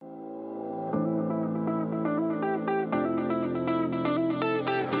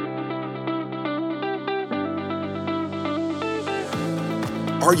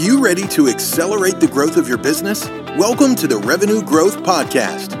Are you ready to accelerate the growth of your business? Welcome to the Revenue Growth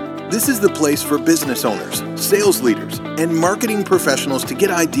Podcast. This is the place for business owners, sales leaders, and marketing professionals to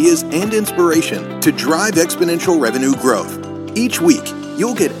get ideas and inspiration to drive exponential revenue growth. Each week,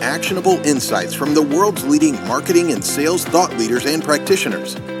 you'll get actionable insights from the world's leading marketing and sales thought leaders and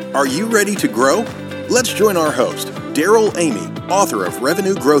practitioners. Are you ready to grow? Let's join our host, Daryl Amy, author of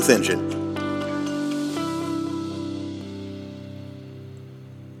Revenue Growth Engine.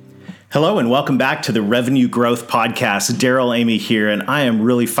 Hello and welcome back to the Revenue Growth Podcast. Daryl Amy here, and I am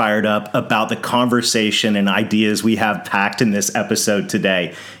really fired up about the conversation and ideas we have packed in this episode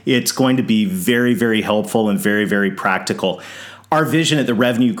today. It's going to be very, very helpful and very, very practical. Our vision at the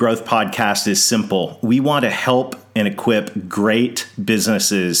Revenue Growth Podcast is simple. We want to help and equip great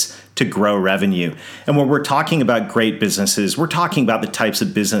businesses to grow revenue. And when we're talking about great businesses, we're talking about the types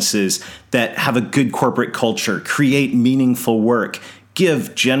of businesses that have a good corporate culture, create meaningful work,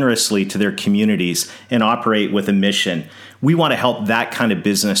 give generously to their communities, and operate with a mission. We want to help that kind of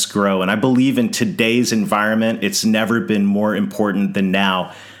business grow. And I believe in today's environment, it's never been more important than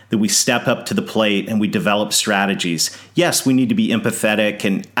now that we step up to the plate and we develop strategies. Yes, we need to be empathetic,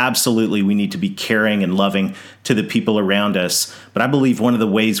 and absolutely we need to be caring and loving to the people around us. But I believe one of the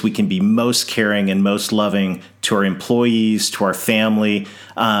ways we can be most caring and most loving to our employees, to our family,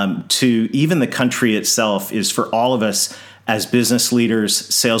 to even the country itself is for all of us as business leaders,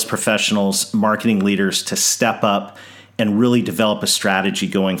 sales professionals, marketing leaders to step up and really develop a strategy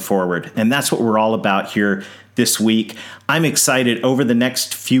going forward. And that's what we're all about here this week. I'm excited. Over the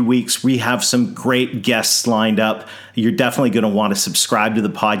next few weeks, we have some great guests lined up. You're definitely going to want to subscribe to the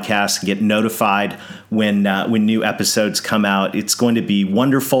podcast and get notified when new episodes come out. It's going to be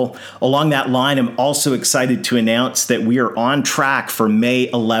wonderful. Along that line, I'm also excited to announce that we are on track for May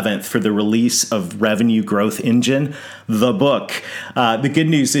 11th for the release of Revenue Growth Engine, the book. The good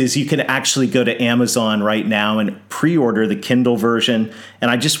news is you can actually go to Amazon right now and pre-order the Kindle version.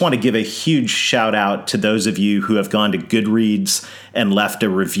 And I just want to give a huge shout out to those of you who have gone to Goodreads and left a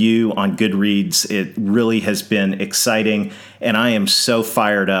review on Goodreads. It really has been exciting, and I am so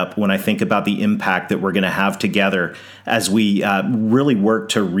fired up when I think about the impact that we're going to have together as we really work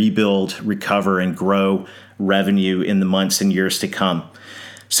to rebuild, recover, and grow revenue in the months and years to come.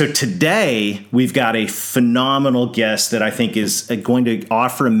 So today, we've got a phenomenal guest that I think is going to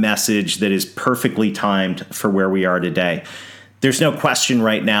offer a message that is perfectly timed for where we are today. There's no question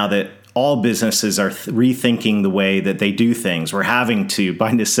right now that all businesses are rethinking the way that they do things. We're having to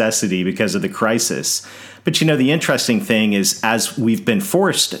by necessity because of the crisis. But the interesting thing is, as we've been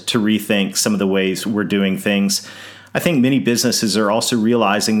forced to rethink some of the ways we're doing things, I think many businesses are also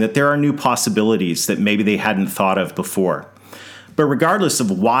realizing that there are new possibilities that maybe they hadn't thought of before. But regardless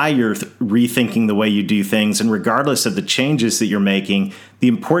of why you're rethinking the way you do things, and regardless of the changes that you're making, the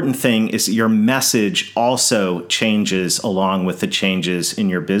important thing is that your message also changes along with the changes in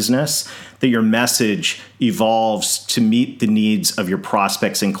your business, that your message evolves to meet the needs of your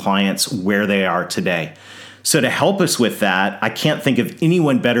prospects and clients where they are today. So to help us with that, I can't think of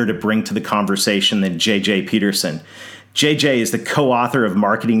anyone better to bring to the conversation than JJ Peterson. JJ is the co-author of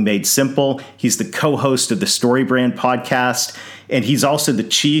Marketing Made Simple. He's the co-host of the StoryBrand podcast, and he's also the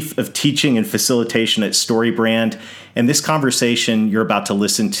chief of teaching and facilitation at StoryBrand. And this conversation you're about to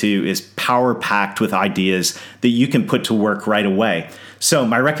listen to is power-packed with ideas that you can put to work right away. So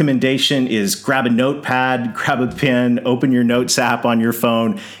my recommendation is grab a notepad, grab a pen, open your notes app on your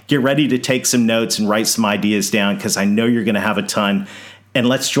phone, get ready to take some notes and write some ideas down, because I know you're going to have a ton. And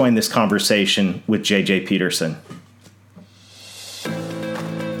let's join this conversation with JJ Peterson.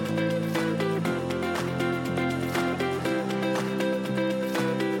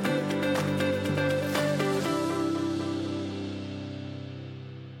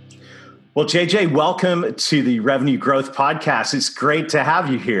 Well, JJ, welcome to the Revenue Growth Podcast. It's great to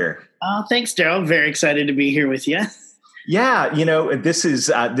have you here. Thanks, Daryl. Very excited to be here with you. Yeah, this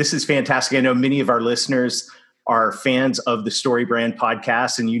is fantastic. I know many of our listeners are fans of the StoryBrand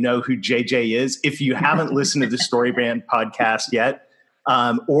podcast, and you know who JJ is. If you haven't listened to the StoryBrand podcast yet,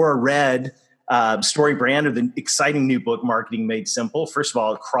 or read StoryBrand or the exciting new book, Marketing Made Simple, first of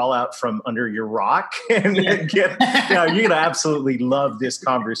all, crawl out from under your rock and you're going to absolutely love this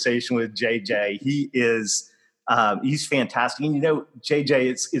conversation with JJ. He's fantastic. And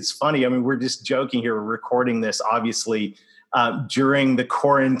JJ, it's funny. I mean, we're just joking here. We're recording this obviously during the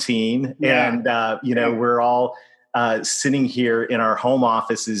quarantine, and we're all sitting here in our home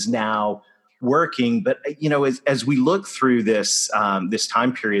offices now working. But as we look through this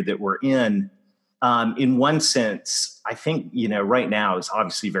time period that we're in one sense, I think right now is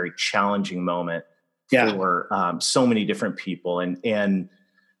obviously a very challenging moment for so many different people, and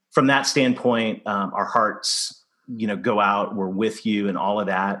from that standpoint, our hearts, go out, we're with you and all of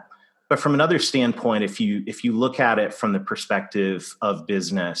that. But from another standpoint, if you look at it from the perspective of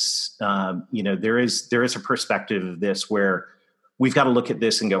business, there is a perspective of this where we've got to look at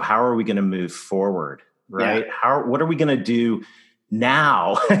this and go, how are we going to move forward, right? Yeah. What are we going to do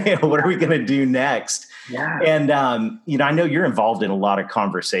now? What are we going to do next? Yeah. And, I know you're involved in a lot of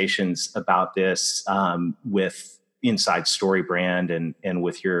conversations about this with Inside Story Brand and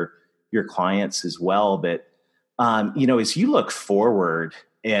with your clients as well. But, as you look forward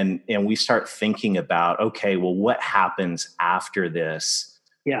and we start thinking about, okay, well, what happens after this?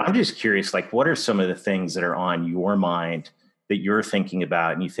 Yeah. I'm just curious, what are some of the things that are on your mind that you're thinking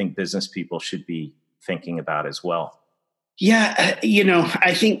about and you think business people should be thinking about as well? Yeah,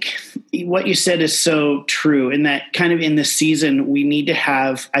 I think what you said is so true in that kind of in this season, we need to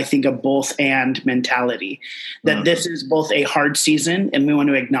have, I think, a both and mentality, that this is both a hard season and we want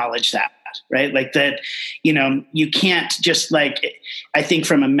to acknowledge that, right? Like that, you can't just I think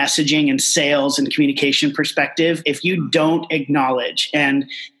from a messaging and sales and communication perspective, if you don't acknowledge and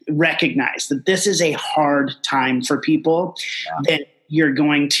recognize that this is a hard time for people, that you're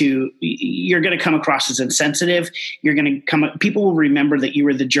going to come across as insensitive. People will remember that you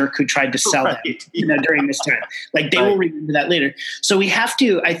were the jerk who tried to sell them, during this time. They will remember that later. So we have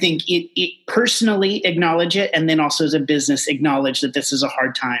to, I think, it personally acknowledge it, and then also as a business acknowledge that this is a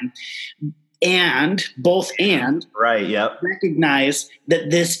hard time. And right, yep. Recognize that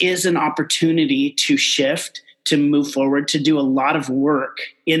this is an opportunity to shift, to move forward, to do a lot of work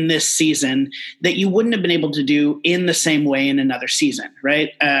in this season that you wouldn't have been able to do in the same way in another season, right?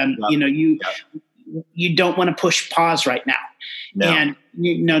 You don't want to push pause right now. No. And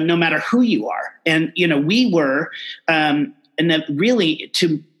no matter who you are. And we were, and that really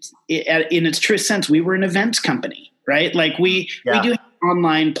in its truest sense, we were an events company, right? We do have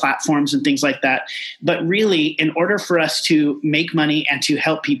online platforms and things like that. But really, in order for us to make money and to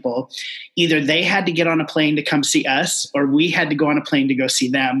help people, either they had to get on a plane to come see us, or we had to go on a plane to go see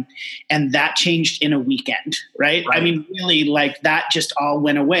them. And that changed in a weekend, right? I mean, really, that just all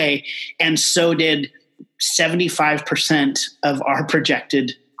went away. And so did 75% of our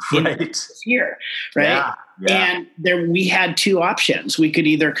projected this year, right? Yeah. Yeah. And we had two options. We could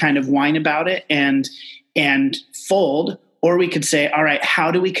either kind of whine about it and fold, or we could say, all right, how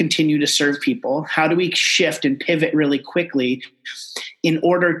do we continue to serve people? How do we shift and pivot really quickly in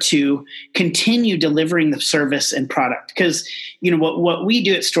order to continue delivering the service and product? Because, what we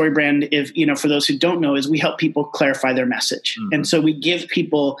do at StoryBrand, if, for those who don't know, is we help people clarify their message. Mm-hmm. And so we give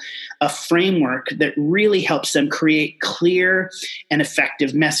people a framework that really helps them create clear and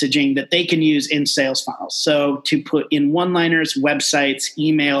effective messaging that they can use in sales funnels. So to put in one-liners, websites,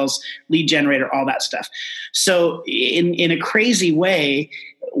 emails, lead generator, all that stuff. So in a crazy way,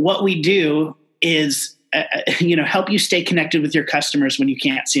 what we do is help you stay connected with your customers when you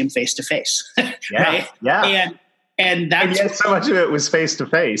can't see them face to face. Right? Yeah. And that's yet so much of it was face to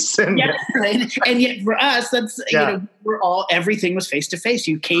face. Yeah, right. And yet for us, that's everything was face to face.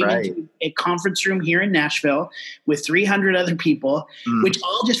 You came into a conference room here in Nashville with 300 other people, which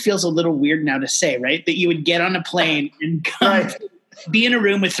all just feels a little weird now to say, right? That you would get on a plane and come be in a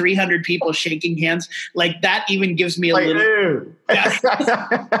room with 300 people shaking hands. That even gives me a little. Yeah.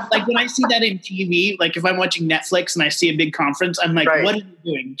 When I see that in TV, if I'm watching Netflix and I see a big conference, I'm like, what are you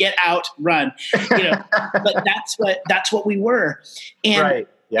doing? Get out, run. But that's what we were. And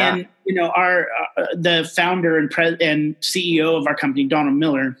and our the founder and CEO of our company, Donald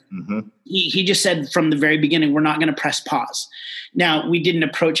Miller, he just said from the very beginning, we're not going to press pause. Now, we didn't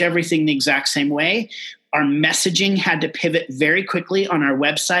approach everything the exact same way. Our messaging had to pivot very quickly on our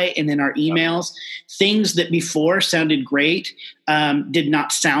website and in our emails. Things that before sounded great did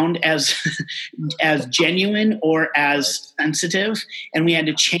not sound as genuine or as sensitive, and we had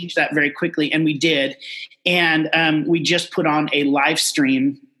to change that very quickly, and we did. And we just put on a live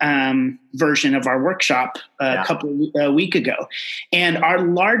stream version of our workshop a week ago. And our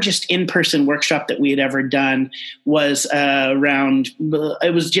largest in-person workshop that we had ever done was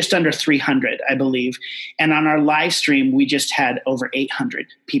it was just under 300, I believe. And on our live stream, we just had over 800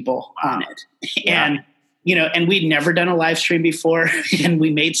 people on it. Yeah. And we'd never done a live stream before, and we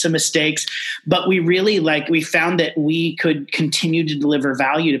made some mistakes, but we really we found that we could continue to deliver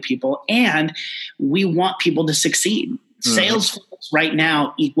value to people, and we want people to succeed. Mm-hmm. Sales funnels right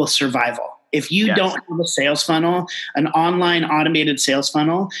now equal survival. If you don't have a sales funnel, an online automated sales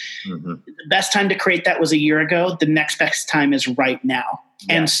funnel, the best time to create that was a year ago. The next best time is right now.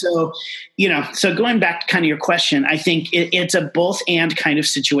 Yeah. And so, so going back to kind of your question, I think it's a both and kind of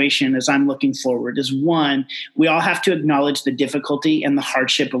situation as I'm looking forward. Is one, we all have to acknowledge the difficulty and the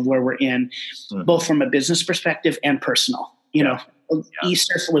hardship of where we're in, both from a business perspective and personal.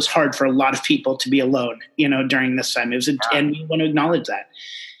 Easter was hard for a lot of people to be alone, during this time. And we want to acknowledge that.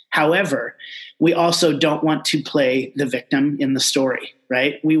 However, we also don't want to play the victim in the story,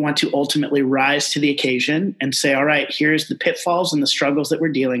 right? We want to ultimately rise to the occasion and say, all right, here's the pitfalls and the struggles that we're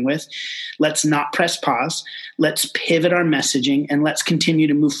dealing with. Let's not press pause. Let's pivot our messaging and let's continue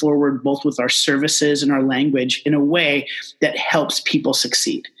to move forward both with our services and our language in a way that helps people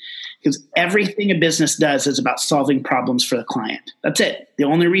succeed. Because everything a business does is about solving problems for the client. That's it. The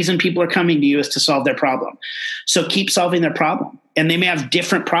only reason people are coming to you is to solve their problem. So keep solving their problem. And they may have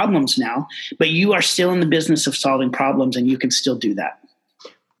different problems now, but you are still in the business of solving problems and you can still do that.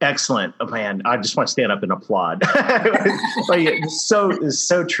 Excellent. Oh, man, I just want to stand up and applaud. It's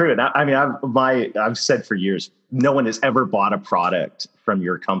so true. And I've said for years, no one has ever bought a product from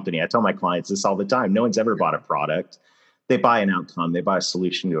your company. I tell my clients this all the time. No one's ever bought a product. They buy an outcome. They buy a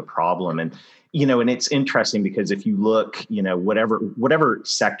solution to a problem. And, and it's interesting because if you look, whatever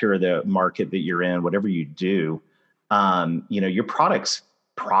sector of the market that you're in, whatever you do, your products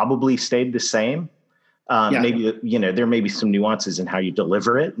probably stayed the same. Maybe, there may be some nuances in how you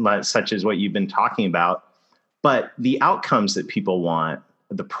deliver it, such as what you've been talking about. But the outcomes that people want,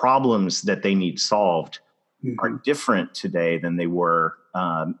 the problems that they need solved are different today than they were,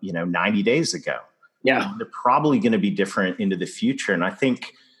 90 days ago. Yeah. They're probably going to be different into the future. And I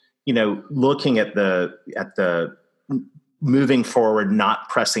think, looking at the moving forward, not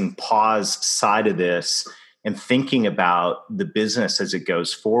pressing pause side of this and thinking about the business as it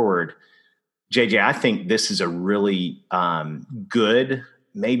goes forward, JJ, I think this is a really good,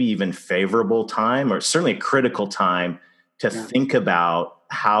 maybe even favorable time, or certainly a critical time to think about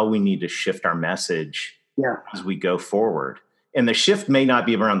how we need to shift our message as we go forward. And the shift may not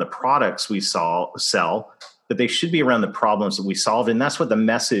be around the products we sell, but they should be around the problems that we solve. And that's what the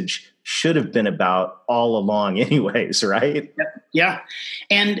message should have been about all along anyways, right? Yeah.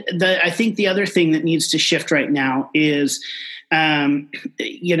 And I think the other thing that needs to shift right now is, in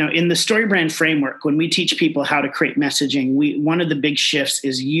the StoryBrand framework, when we teach people how to create messaging, one of the big shifts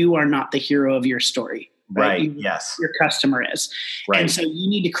is you are not the hero of your story. Right. Yes. Your customer is. Right. And so you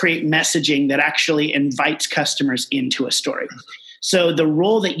need to create messaging that actually invites customers into a story. So the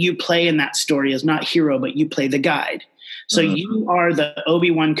role that you play in that story is not hero, but you play the guide. So you are the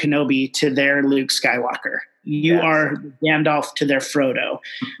Obi-Wan Kenobi to their Luke Skywalker. You are Gandalf to their Frodo.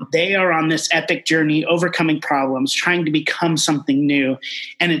 They are on this epic journey, overcoming problems, trying to become something new.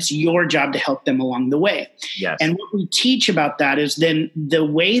 And it's your job to help them along the way. Yes. And what we teach about that is then the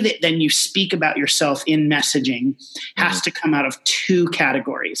way that then you speak about yourself in messaging has to come out of two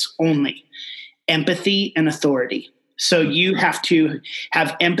categories only: empathy and authority. So you have to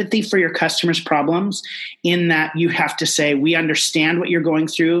have empathy for your customers' problems, in that you have to say, we understand what you're going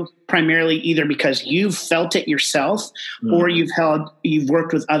through, primarily either because you've felt it yourself or you've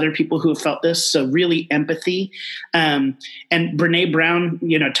worked with other people who have felt this. So really empathy. And Brene Brown,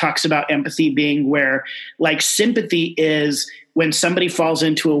 talks about empathy being where, like, sympathy is when somebody falls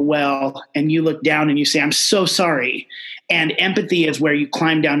into a well and you look down and you say, I'm so sorry. And empathy is where you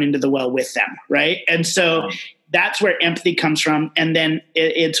climb down into the well with them. Right. And so that's where empathy comes from. And then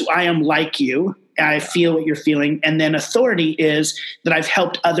it's, I am like you. I feel what you're feeling. And then authority is that I've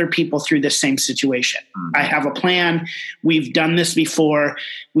helped other people through this same situation. I have a plan. We've done this before.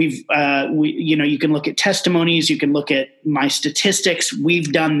 You can look at testimonies. You can look at my statistics.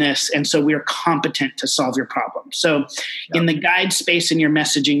 We've done this. And so we are competent to solve your problem. So in the guide space in your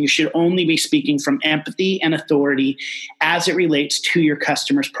messaging, you should only be speaking from empathy and authority as it relates to your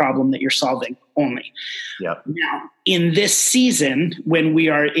customer's problem that you're solving only. Now, in this season, when we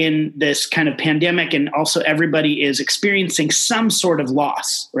are in this kind of pandemic and also everybody is experiencing some sort of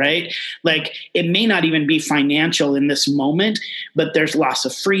loss, right? Like, it may not even be financial in this moment, but there's loss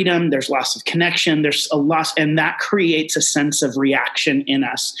of freedom, there's loss of connection, there's a loss, and that creates a sense of reaction in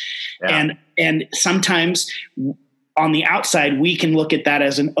us. And sometimes on the outside, we can look at that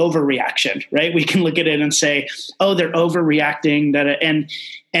as an overreaction, right? We can look at it and say, oh, they're overreacting,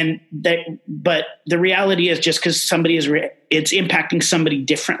 but the reality is, just because somebody is, it's impacting somebody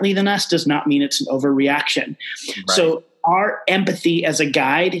differently than us does not mean it's an overreaction. Right. So our empathy as a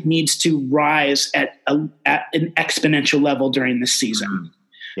guide needs to rise at an exponential level during this season.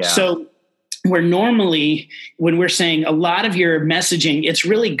 So where normally when we're saying a lot of your messaging, it's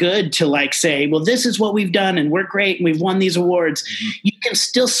really good to like say, well, this is what we've done and we're great and we've won these awards. Mm-hmm. You can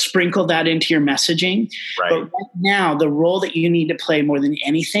still sprinkle that into your messaging. Right. But right now, the role that you need to play more than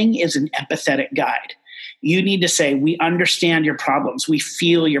anything is an empathetic guide. You need to say, we understand your problems. We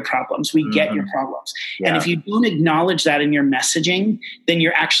feel your problems. We get your problems. Yeah. And if you don't acknowledge that in your messaging, then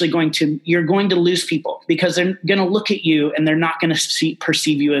you're actually going to lose people, because they're going to look at you and they're not going to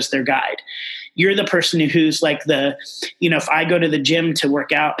perceive you as their guide. You're the person who's like if I go to the gym to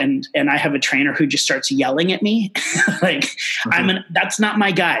work out and I have a trainer who just starts yelling at me, like that's not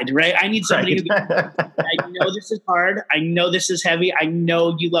my guide, right? I need somebody who I know this is hard. I know this is heavy. I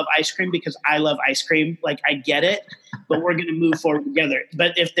know you love ice cream because I love ice cream. Like, I get it, but we're going to move forward together.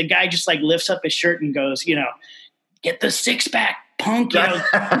 But if the guy just like lifts up his shirt and goes, get the six pack, punk, just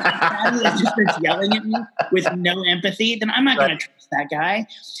starts yelling at me with no empathy, then I'm not going to trust that guy.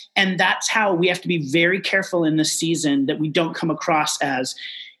 And that's how we have to be very careful in this season, that we don't come across as,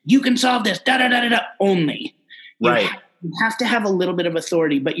 you can solve this, only. You have to have a little bit of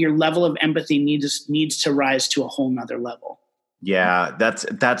authority, but your level of empathy needs to rise to a whole nother level. Yeah,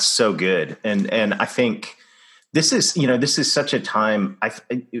 that's so good. And I think this is such a time,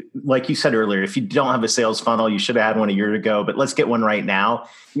 like you said earlier, if you don't have a sales funnel, you should have had one a year ago, but let's get one right now.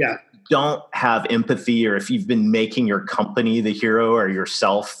 Yeah. Don't have empathy, or if you've been making your company the hero or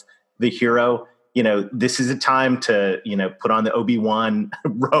yourself the hero, this is a time to, put on the Obi-Wan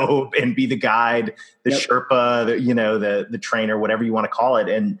robe and be the guide, the Sherpa, the trainer, whatever you want to call it.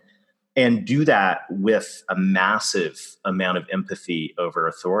 And do that with a massive amount of empathy over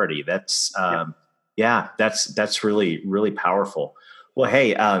authority. That's really, really powerful. Well,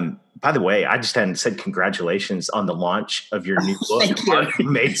 hey, by the way, I just hadn't said congratulations on the launch of your new book,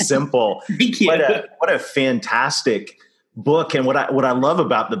 Made Simple. Thank you. What a fantastic book. And what I love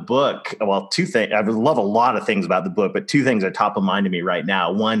about the book, well, two things. I love a lot of things about the book, but two things are top of mind to me right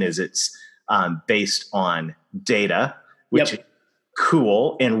now. One is it's based on data, which is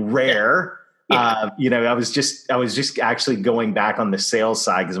cool and rare. Yeah. I was just actually going back on the sales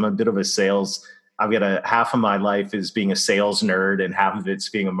side, because I'm a bit of a sales. I've got half of my life is being a sales nerd and half of it's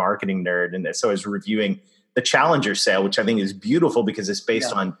being a marketing nerd. And so I was reviewing the Challenger sale, which I think is beautiful because it's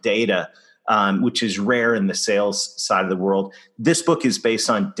based on data, which is rare in the sales side of the world. This book is based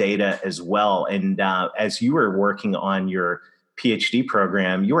on data as well. And as you were working on your PhD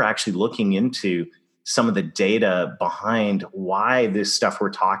program, you were actually looking into some of the data behind why this stuff we're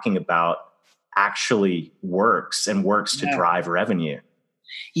talking about actually works to drive revenue.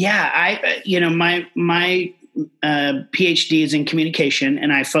 Yeah, my PhD is in communication,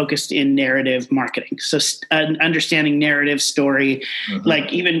 and I focused in narrative marketing. So understanding narrative story,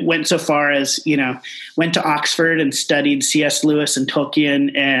 like even went so far as, went to Oxford and studied C.S. Lewis and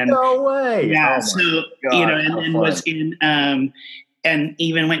Tolkien. And no way. Yeah. And was in, and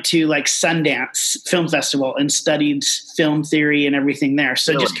even went to like Sundance Film Festival and studied film theory and everything there.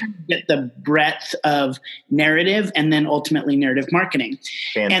 So just kind of get the breadth of narrative and then ultimately narrative marketing.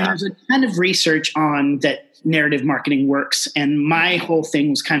 Fantastic. And there's a ton of research on that narrative marketing works. And my whole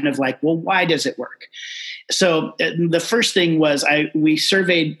thing was kind of like, well, why does it work? So the first thing was we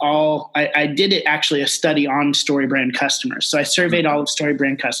surveyed I did it actually a study on StoryBrand customers. So I surveyed all of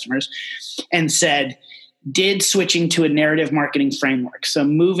StoryBrand customers and said, did switching to a narrative marketing framework, so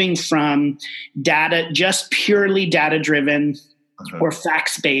moving from data, just purely data-driven or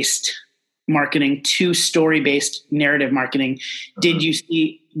facts-based marketing to story-based narrative marketing, did you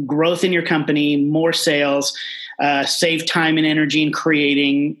see growth in your company, more sales, save time and energy in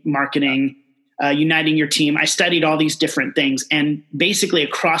creating marketing, uniting your team? I studied all these different things, and basically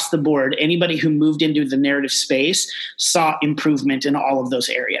across the board, anybody who moved into the narrative space saw improvement in all of those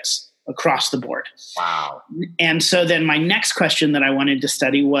areas. Across the board. Wow. And so then my next question that I wanted to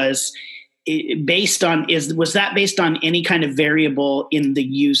study was based on any kind of variable in the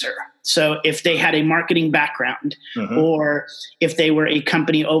user? So if they had a marketing background, or if they were a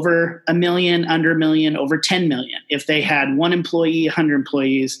company over 1 million, under 1 million, over 10 million, if they had 1 employee, 100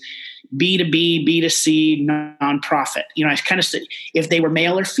 employees, B2B, B2C, nonprofit. I kind of said if they were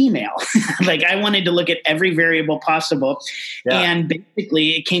male or female. Like, I wanted to look at every variable possible. Yeah. And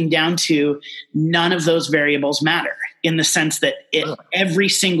basically it came down to none of those variables matter, in the sense that every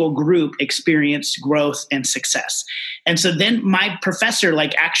single group experienced growth and success. And so then my professor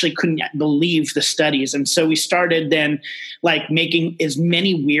actually couldn't believe the studies. And so we started then making as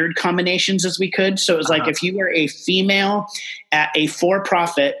many weird combinations as we could. So it was like, if you were a female at a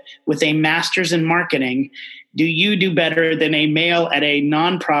for-profit with a master's in marketing, do you do better than a male at a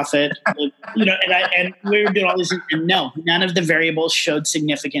nonprofit? And we were doing all this, and no, none of the variables showed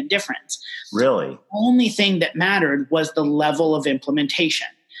significant difference. Really? The only thing that mattered was the level of implementation.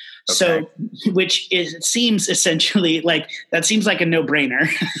 Okay. So, it seems essentially that seems like a no-brainer,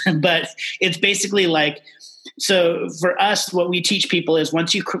 but it's basically so for us, what we teach people is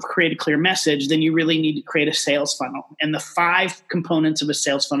once you create a clear message, then you really need to create a sales funnel. And the 5 components of a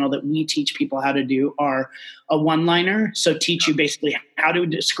sales funnel that we teach people how to do are a one-liner. So teach you basically how to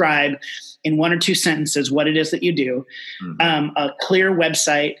describe in 1 or 2 sentences what it is that you do, a clear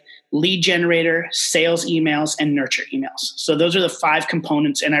website, lead generator, sales emails, and nurture emails. So those are the 5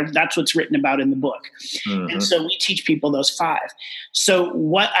 components, and that's what's written about in the book. And so we teach people those 5. So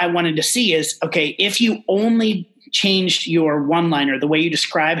what I wanted to see is, okay, if you only changed your one-liner, the way you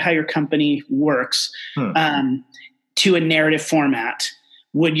describe how your company works, to a narrative format,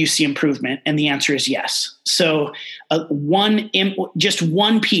 would you see improvement? And the answer is yes. So just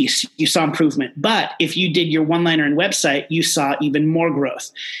one piece, you saw improvement. But if you did your one-liner and website, you saw even more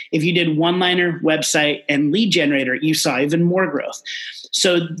growth. If you did one-liner, website, and lead generator, you saw even more growth.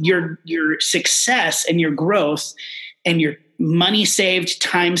 So your success and your growth and your money saved,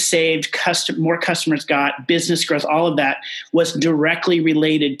 time saved, more customers got, business growth, all of that was directly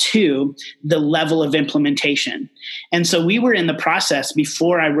related to the level of implementation. And so we were in the process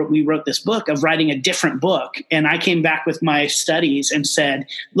before we wrote this book of writing a different book. And I came back with my studies and said,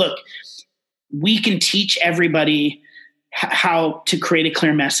 look, we can teach everybody how to create a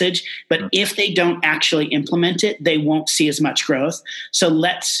clear message, but if they don't actually implement it, they won't see as much growth. So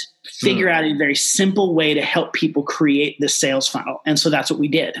let's figure out a very simple way to help people create the sales funnel. And so that's what we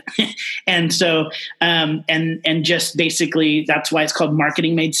did. And so, and just basically that's why it's called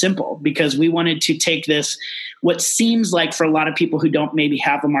Marketing Made Simple, because we wanted to take this, what seems like for a lot of people who don't maybe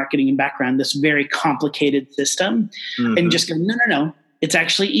have a marketing background, this very complicated system, and just go, no. It's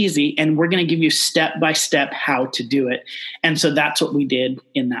actually easy. And we're going to give you step-by-step how to do it. And so that's what we did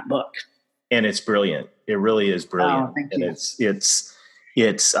in that book. And it's brilliant. It really is brilliant. Oh, thank and you.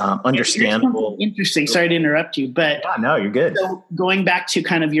 It's understandable. Interesting. Sorry to interrupt you, but no, you're good. So going back to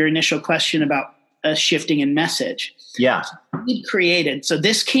kind of your initial question about shifting in message. Yeah. So we created, so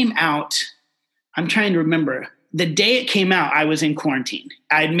this came out, I'm trying to remember. The day it came out, I was in quarantine.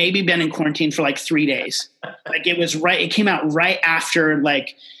 I had maybe been in quarantine for 3 days. It came out right after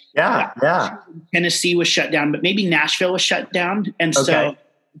Tennessee was shut down, but maybe Nashville was shut down. And so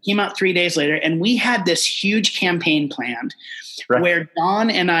it came out 3 days later, and we had this huge campaign planned where Don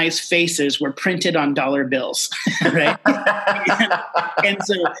and I's faces were printed on dollar bills, right? and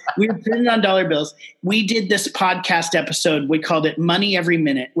so we were printed on dollar bills. We did this podcast episode. We called it Money Every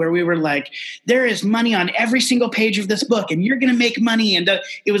Minute, where we were like, there is money on every single page of this book, and you're going to make money. And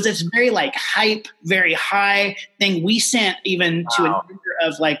it was this very hype, very high thing. We sent even to a number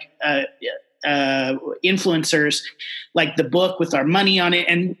of influencers, the book with our money on it,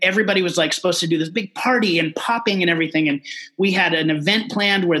 and everybody was supposed to do this big party and popping and everything, and we had an event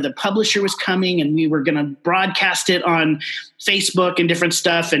planned where the publisher was coming and we were going to broadcast it on Facebook and different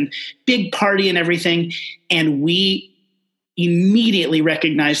stuff and big party and everything, and we immediately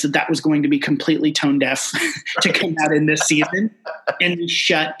recognized that was going to be completely tone deaf to come out in this season, and we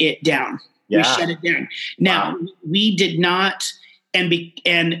shut it down. We shut it down. Now, we did not.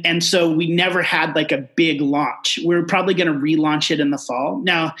 And so we never had a big launch. We're probably going to relaunch it in the fall.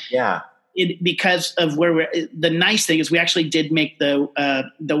 Now, because of the nice thing is we actually did make the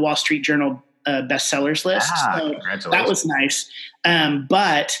Wall Street Journal bestsellers list. So that was nice.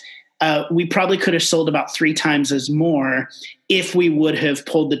 But we probably could have sold about 3 times as more if we would have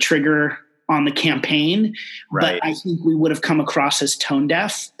pulled the trigger on the campaign, but I think we would have come across as tone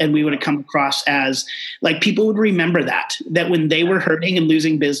deaf, and we would have come across as people would remember that when they were hurting and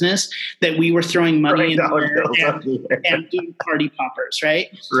losing business, that we were throwing money in there and doing party poppers, right?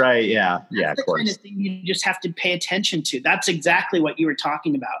 Right. Yeah. That's the kind of thing you just have to pay attention to. That's exactly what you were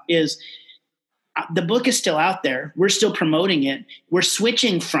talking about. Is the book is still out there. We're still promoting it. We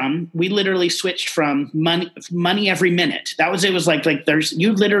literally switched from money every minute. It was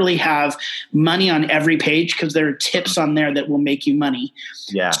you literally have money on every page because there are tips on there that will make you money.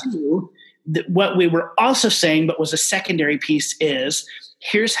 Yeah. What we were also saying, but was a secondary piece, is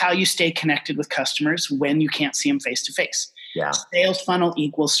here's how you stay connected with customers when you can't see them face to face. Yeah. Sales funnel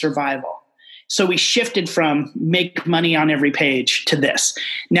equals survival. So we shifted from make money on every page to this.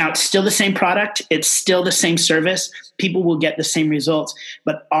 Now it's still the same product. It's still the same service. People will get the same results,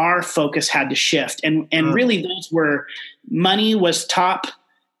 but our focus had to shift. And really those were, money was top,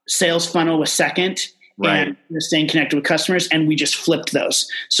 sales funnel was second, and you're staying connected with customers. And we just flipped those.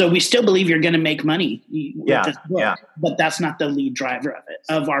 So we still believe you're going to make money with this book, but that's not the lead driver of it,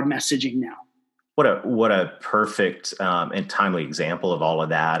 of our messaging now. What a perfect and timely example of all of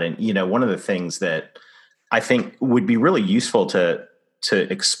that. And, one of the things that I think would be really useful to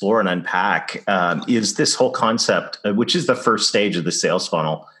explore and unpack is this whole concept, which is the first stage of the sales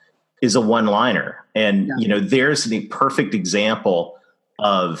funnel, is a one-liner. And, there's the perfect example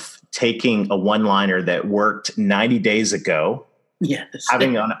of taking a one-liner that worked 90 days ago,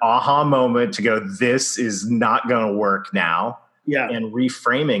 having an aha moment to go, this is not going to work now. And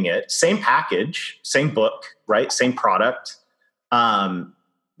reframing it, same package, same book, right? Same product,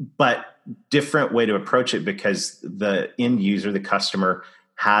 but different way to approach it because the end user, the customer,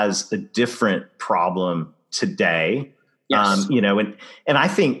 has a different problem today. And I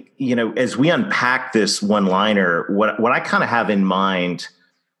think, as we unpack this one-liner, what I kind of have in mind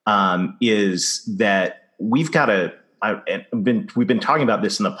is that we've got to, we've been talking about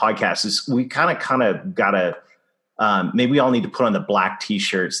this in the podcast, is we kind of got to, maybe we all need to put on the black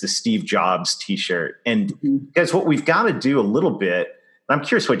t-shirts, the Steve Jobs t-shirt. And because what we've got to do a little bit, and I'm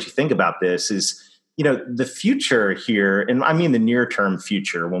curious what you think about this, is, the future here, and I mean the near-term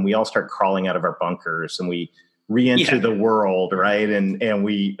future, when we all start crawling out of our bunkers and we re-enter the world, right? And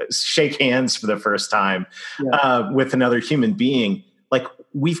we shake hands for the first time with another human being. Like,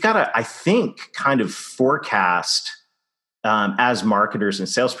 we've got to, I think, kind of forecast as marketers and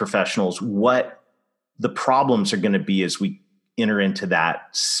sales professionals what the problems are going to be as we enter into that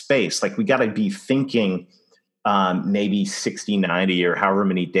space. Like, we got to be thinking maybe 60, 90 or however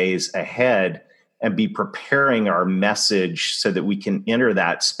many days ahead and be preparing our message so that we can enter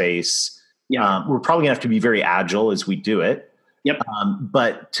that space. We're probably gonna have to be very agile as we do it.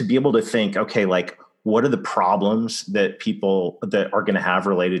 But to be able to think, okay, like, what are the problems that people that are going to have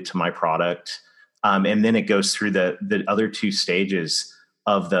related to my product? And then it goes through the other two stages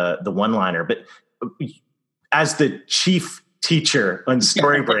of the one-liner. But as the chief teacher on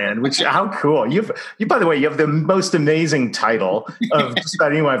StoryBrand, which, how cool. You by the way, you have the most amazing title of just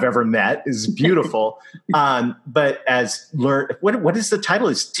about anyone I've ever met. Is beautiful. But as what is the title?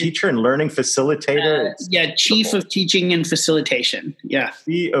 Is teacher and learning facilitator? Chief of Teaching and Facilitation.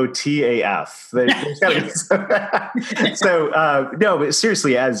 COTAF. No, but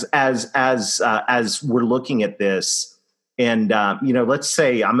seriously, as we're looking at this, and let's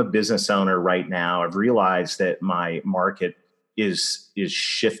say I'm a business owner right now. I've realized that my market is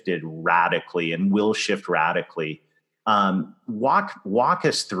shifted radically and will shift radically. Walk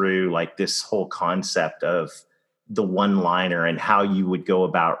us through like this whole concept of the one-liner and how you would go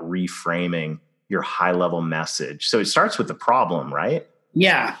about reframing your high-level message. So it starts with the problem, right?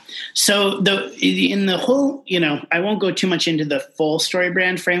 Yeah. So in the whole, I won't go too much into the full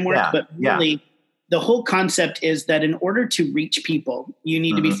StoryBrand framework, but really the whole concept is that in order to reach people, you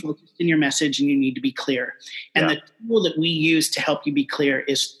need to be focused in your message and you need to be clear. And the tool that we use to help you be clear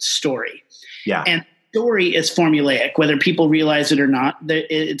is story. And story is formulaic, whether people realize it or not.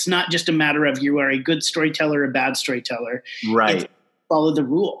 It's not just a matter of you are a good storyteller or a bad storyteller. Right. It's follow the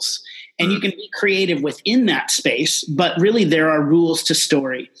rules. And you can be creative within that space, but really there are rules to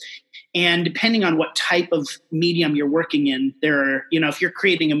story. And depending on what type of medium you're working in, there are, if you're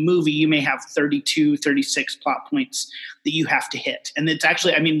creating a movie, you may have 32, 36 plot points that you have to hit. And it's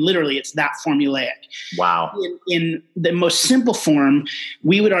actually, literally, it's that formulaic. Wow. In the most simple form,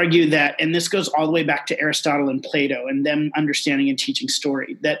 we would argue that, and this goes all the way back to Aristotle and Plato and them understanding and teaching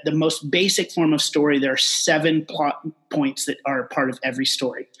story, that the most basic form of story, there are 7 plot points that are part of every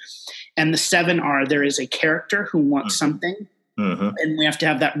story. And the 7 are, there is a character who wants something. And we have to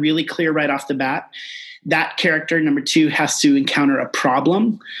have that really clear right off the bat. That character, number 2, has to encounter a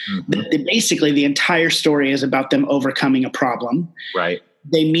problem. Basically, the entire story is about them overcoming a problem. Right.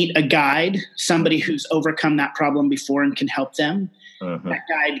 They meet a guide, somebody who's overcome that problem before and can help them. That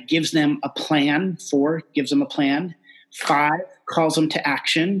guide gives them a plan. 4, gives them a plan. 5, calls them to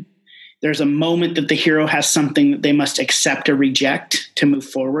action. There's a moment that the hero has something that they must accept or reject to move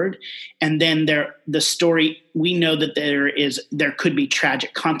forward. And then the story, we know that there could be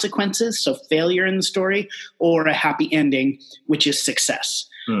tragic consequences, so failure in the story, or a happy ending, which is success.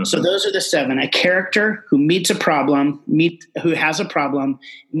 So those are the 7. A character who meets a problem, who has a problem,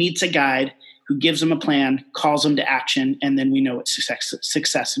 meets a guide, who gives them a plan, calls them to action, and then we know what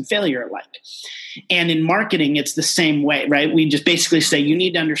success and failure are like. And in marketing, it's the same way, right? We just basically say you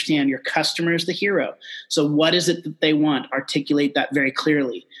need to understand your customer is the hero. So what is it that they want? Articulate that very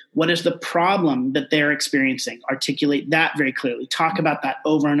clearly. What is the problem that they're experiencing? Articulate that very clearly. Talk about that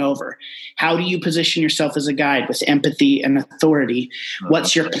over and over. How do you position yourself as a guide with empathy and authority?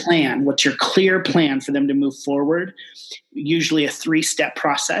 What's your plan? What's your clear plan for them to move forward? Usually a 3-step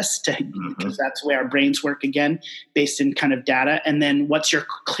process because that's the way our brains work, again, based in kind of data. And then what's your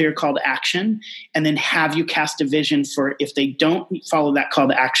clear call to action? And then have you cast a vision for if they don't follow that call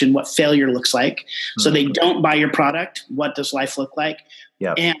to action, what failure looks like. So they don't buy your product, what does life look like?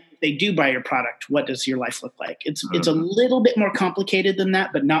 Yep. And if they do buy your product, what does your life look like? It's a little bit more complicated than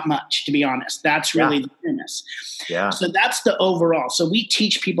that, but not much, to be honest. That's really the premise. Yeah. So that's the overall. So we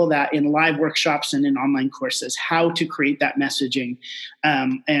teach people that in live workshops and in online courses, how to create that messaging.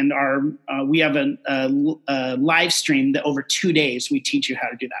 And we have a live stream that over 2 days, we teach you how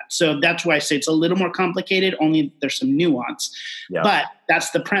to do that. So that's why I say it's a little more complicated, only there's some nuance, but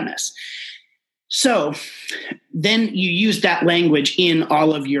that's the premise. So then you use that language in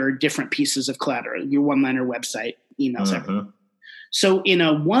all of your different pieces of collateral, your one-liner, website, emails, everything. So in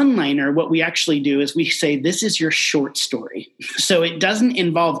a one-liner, what we actually do is we say, this is your short story. So it doesn't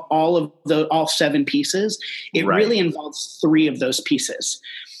involve all 7 pieces. It really involves 3 of those pieces.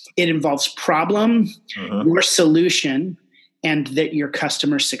 It involves problem, your solution, and your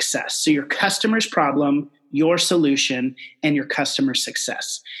customer's success. So your customer's problem, your solution, and your customer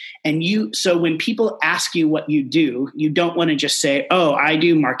success. And so when people ask you what you do, you don't want to just say, oh, I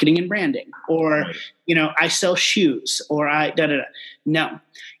do marketing and branding, or, I sell shoes, or No.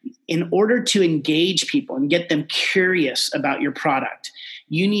 In order to engage people and get them curious about your product,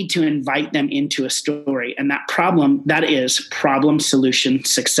 you need to invite them into a story. And that is problem, solution,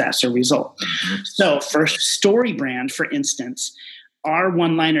 success, or result. So for StoryBrand, for instance, our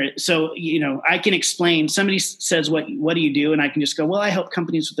one-liner, so, I can explain, somebody says, what do you do? And I can just go, well, I help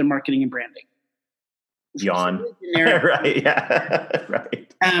companies with their marketing and branding. Yawn. Right. Yeah.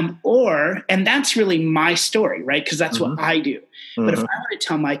 Right. And that's really my story, right? Because that's what I do. But if I want to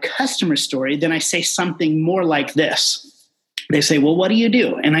tell my customer story, then I say something more like this. They say, well, what do you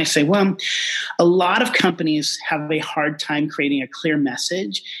do? And I say, well, a lot of companies have a hard time creating a clear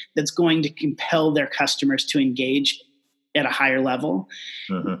message that's going to compel their customers to engage at a higher level.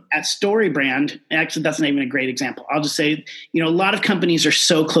 At StoryBrand, actually, that's not even a great example. I'll just say, a lot of companies are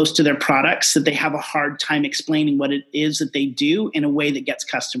so close to their products that they have a hard time explaining what it is that they do in a way that gets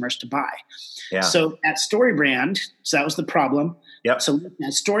customers to buy. Yeah. So at StoryBrand, so that was the problem. Yep. So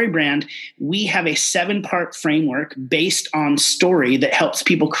at StoryBrand, we have a 7-part framework based on story that helps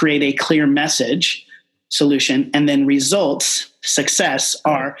people create a clear message, solution, and then results, success,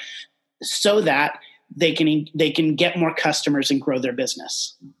 are so that they can get more customers and grow their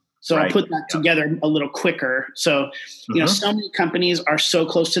business. So I'll put that together a little quicker. So, so many companies are so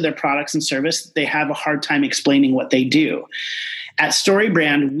close to their products and service, they have a hard time explaining what they do. At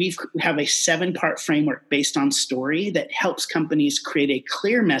StoryBrand, we have a 7-part framework based on story that helps companies create a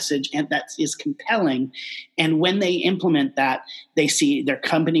clear message and that is compelling. And when they implement that, they see their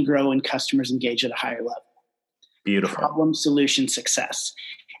company grow and customers engage at a higher level. Beautiful. Problem, solution, success.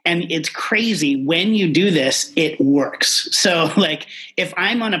 And it's crazy when you do this, it works. So like if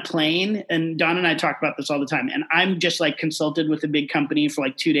I'm on a plane, and Don and I talk about this all the time, and I'm just like consulted with a big company for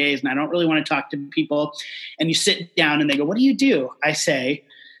like 2 days and I don't really want to talk to people, and you sit down and they go, what do you do? I say,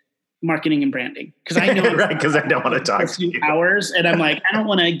 marketing and branding. Because I know because I don't want to talk to you. Hours, and I'm like, I don't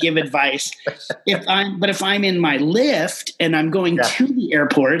want to give advice. But if I'm in my Lyft and I'm going to the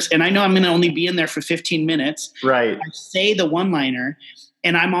airport and I know I'm going to only be in there for 15 minutes, I say the one-liner.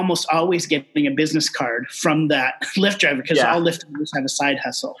 And I'm almost always getting a business card from that Lyft driver because all Lyft drivers have a side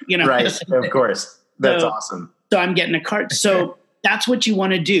hustle, Right, of course. That's awesome. So I'm getting a card. So that's what you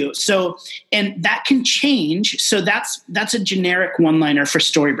want to do. So, and that can change. So that's a generic one-liner for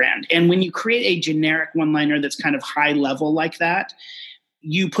StoryBrand. And when you create a generic one-liner that's kind of high level like that,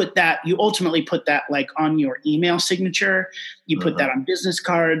 you ultimately put that like on your email signature, you put that on business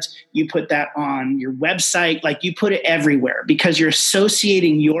cards, you put that on your website, like you put it everywhere because you're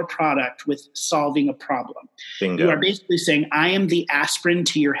associating your product with solving a problem. Bingo. You are basically saying, I am the aspirin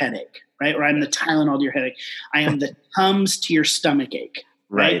to your headache, right? Or I'm the Tylenol to your headache. I am the Tums to your stomach ache,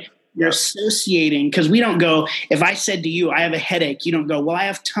 right? You're associating, because we don't go, if I said to you, I have a headache, you don't go, well, I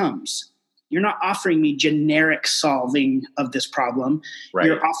have Tums. You're not offering me generic solving of this problem. Right.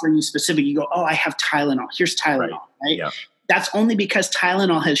 You're offering me specific. You go, oh, I have Tylenol. Here's Tylenol, right? Yeah. That's only because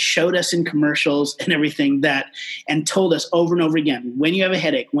Tylenol has showed us in commercials and everything and told us over and over again, when you have a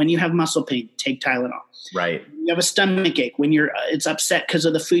headache, when you have muscle pain, take Tylenol. Right. When you have a stomach ache, when it's upset because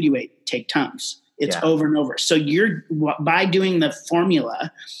of the food you ate, take Tums. It's over and over. So by doing the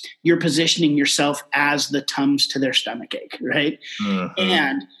formula, you're positioning yourself as the Tums to their stomach ache, right?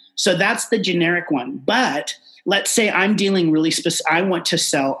 And So that's the generic one. But let's say I'm dealing really specific. I want to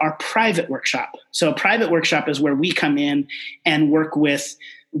sell our private workshop. So a private workshop is where we come in and work with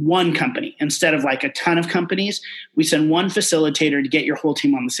one company instead of like a ton of companies. We send one facilitator to get your whole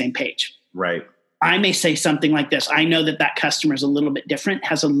team on the same page. Right. I may say something like this. I know that customer is a little bit different,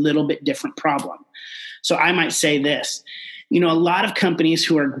 has a little bit different problem. So I might say this. A lot of companies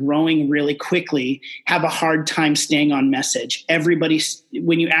who are growing really quickly have a hard time staying on message.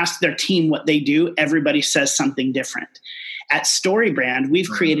 When you ask their team what they do, everybody says something different. At StoryBrand, we've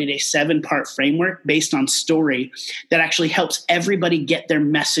created a 7-part framework based on story that actually helps everybody get their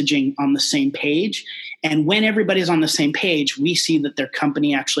messaging on the same page. And when everybody's on the same page, we see that their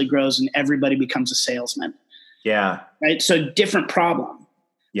company actually grows and everybody becomes a salesman. Yeah. Right. So different problem.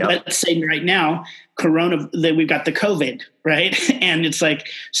 Yep. Let's say right now, we've got the COVID, right? And it's like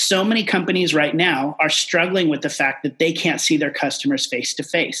so many companies right now are struggling with the fact that they can't see their customers face to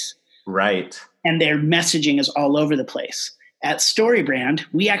face. Right. And their messaging is all over the place. At StoryBrand,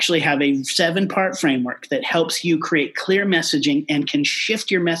 we actually have a 7-part framework that helps you create clear messaging and can shift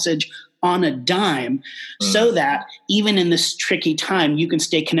your message on a dime so that even in this tricky time, you can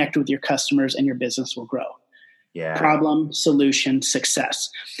stay connected with your customers and your business will grow. Yeah. Problem, solution, success.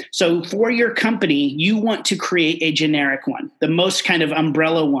 So for your company, you want to create a generic one, the most kind of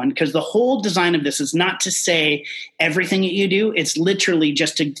umbrella one, because the whole design of this is not to say everything that you do. It's literally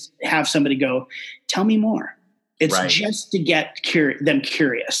just to have somebody go, tell me more. It's just to get them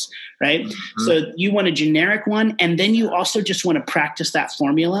curious, right? Mm-hmm. So you want a generic one, and then you also just want to practice that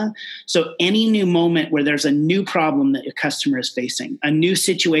formula. So any new moment where there's a new problem that your customer is facing, a new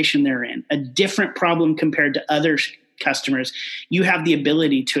situation they're in, a different problem compared to other customers, you have the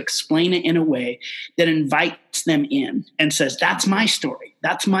ability to explain it in a way that invites them in and says, that's my story.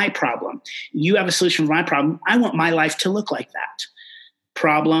 That's my problem. You have a solution for my problem. I want my life to look like that.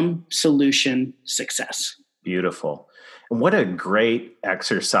 Problem, solution, success. Beautiful. And what a great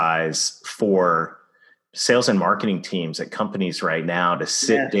exercise for sales and marketing teams at companies right now to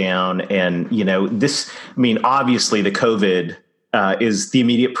sit down and, obviously the COVID is the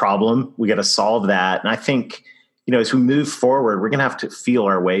immediate problem. We got to solve that. And I think, as we move forward, we're going to have to feel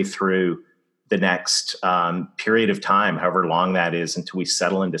our way through the next period of time, however long that is, until we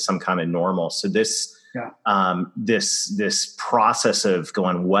settle into some kind of normal. So this process of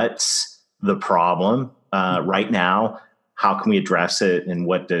going, what's the problem right now? How can we address it? And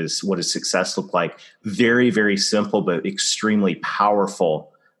what does success look like? Very, very simple, but extremely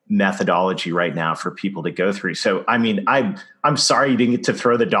powerful methodology right now for people to go through. So, I'm sorry you didn't get to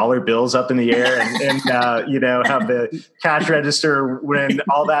throw the dollar bills up in the air and have the cash register when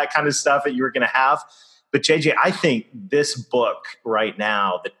all that kind of stuff that you were going to have. But JJ, I think this book right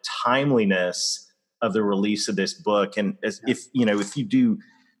now, the timeliness of the release of this book, and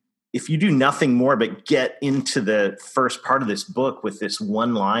if you do nothing more but get into the first part of this book with this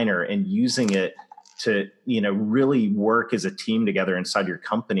one-liner and using it to, really work as a team together inside your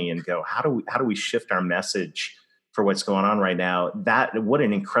company and go, how do we shift our message for what's going on right now? What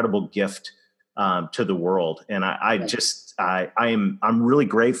an incredible gift to the world. And I'm really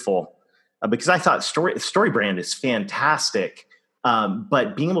grateful because I thought StoryBrand is fantastic.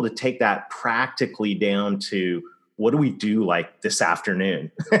 But being able to take that practically down to, what do we do like this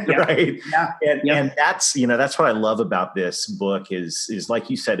afternoon? Right. Yeah. And that's what I love about this book is like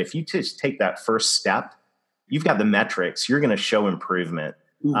you said, if you just take that first step, you've got the metrics, you're going to show improvement.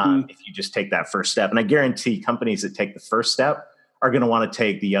 If you just take that first step. And I guarantee companies that take the first step are going to want to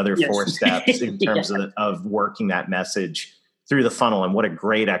take the other 4 steps in terms of working that message through the funnel. And what a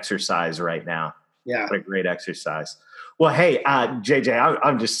great exercise right now. Yeah. What a great exercise. Well, hey, JJ,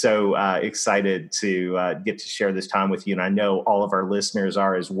 I'm just so excited to get to share this time with you. And I know all of our listeners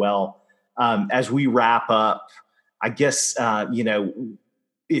are as well. As we wrap up, I guess,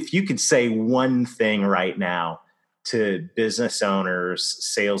 if you could say one thing right now to business owners,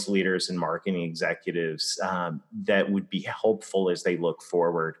 sales leaders, and marketing executives that would be helpful as they look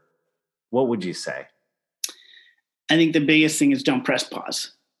forward, what would you say? I think the biggest thing is don't press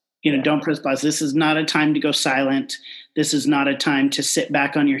pause. Don't press pause. This is not a time to go silent. This is not a time to sit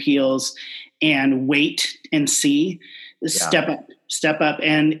back on your heels and wait and see. Step up.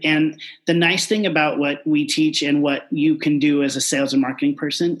 And the nice thing about what we teach and what you can do as a sales and marketing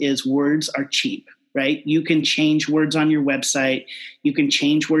person is words are cheap, right? You can change words on your website. You can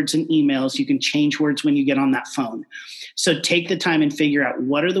change words in emails. You can change words when you get on that phone. So take the time and figure out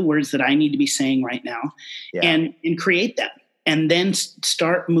what are the words that I need to be saying right now and create them. And then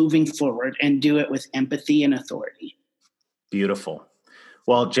start moving forward and do it with empathy and authority. Beautiful.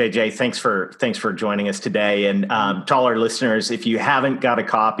 Well, JJ, thanks for joining us today. And to all our listeners, if you haven't got a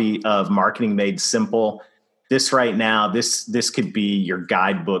copy of Marketing Made Simple, this right now, this could be your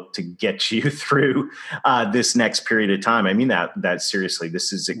guidebook to get you through this next period of time. I mean that seriously.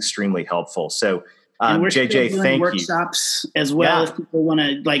 This is extremely helpful. So, JJ, thank you. Workshops as well. If people want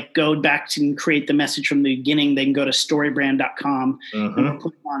to go back to and create the message from the beginning, they can go to storybrand.com. And we're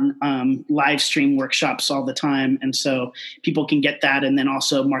putting on live stream workshops all the time. And so people can get that. And then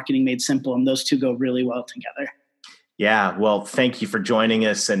also Marketing Made Simple. And those two go really well together. Yeah. Well, thank you for joining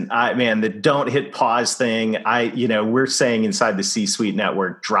us. And the don't hit pause thing, we're saying inside the C-Suite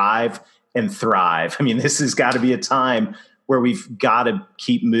Network, drive and thrive. I mean, this has got to be a time where we've got to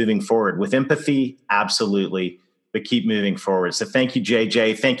keep moving forward with empathy. Absolutely. But keep moving forward. So thank you,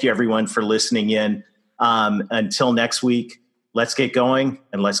 JJ. Thank you everyone for listening in. Until next week, let's get going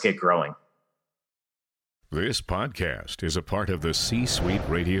and let's get growing. This podcast is a part of the C-Suite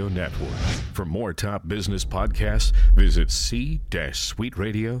Radio Network. For more top business podcasts, visit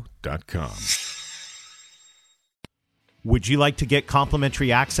c-suiteradio.com. Would you like to get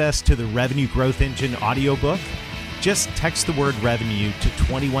complimentary access to the Revenue Growth Engine audiobook? Just text the word revenue to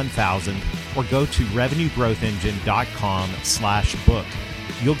 21,000 or go to revenuegrowthengine.com/book.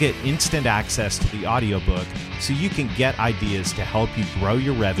 You'll get instant access to the audiobook so you can get ideas to help you grow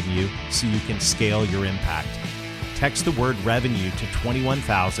your revenue so you can scale your impact. Text the word revenue to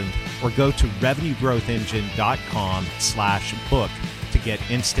 21,000 or go to revenuegrowthengine.com/book to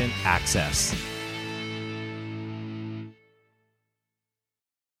get instant access.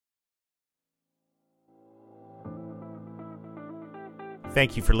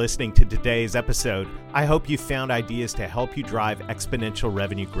 Thank you for listening to today's episode. I hope you found ideas to help you drive exponential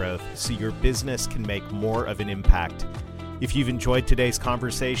revenue growth so your business can make more of an impact. If you've enjoyed today's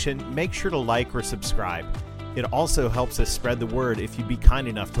conversation, make sure to like or subscribe. It also helps us spread the word if you'd be kind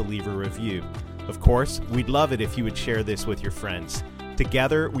enough to leave a review. Of course, we'd love it if you would share this with your friends.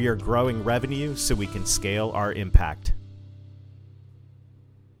 Together, we are growing revenue so we can scale our impact.